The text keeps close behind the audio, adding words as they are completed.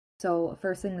So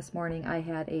first thing this morning, I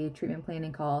had a treatment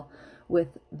planning call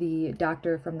with the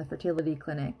doctor from the fertility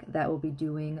clinic that will be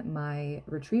doing my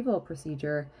retrieval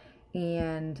procedure.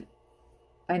 And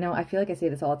I know I feel like I say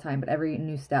this all the time, but every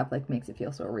new step like makes it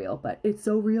feel so real. But it's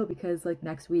so real because like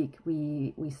next week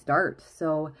we start.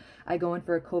 So I go in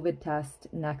for a COVID test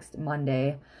next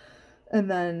Monday, and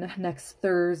then next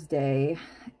Thursday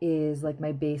is like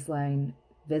my baseline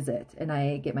visit, and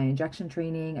I get my injection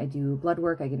training, I do blood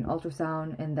work, I get an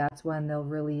ultrasound, and that's when they'll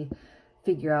really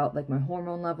figure out like my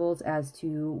hormone levels as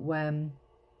to when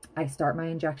I start my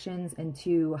injections and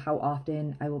to how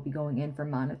often I will be going in for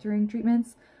monitoring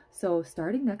treatments. So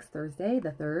starting next Thursday,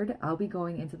 the 3rd, I'll be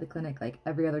going into the clinic like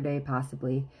every other day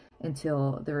possibly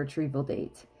until the retrieval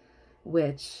date,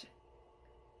 which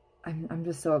I'm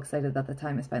just so excited that the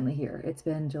time is finally here. It's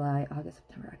been July, August,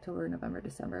 September, October, November,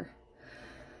 December.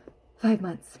 5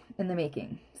 months in the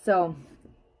making. So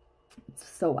it's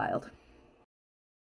so wild.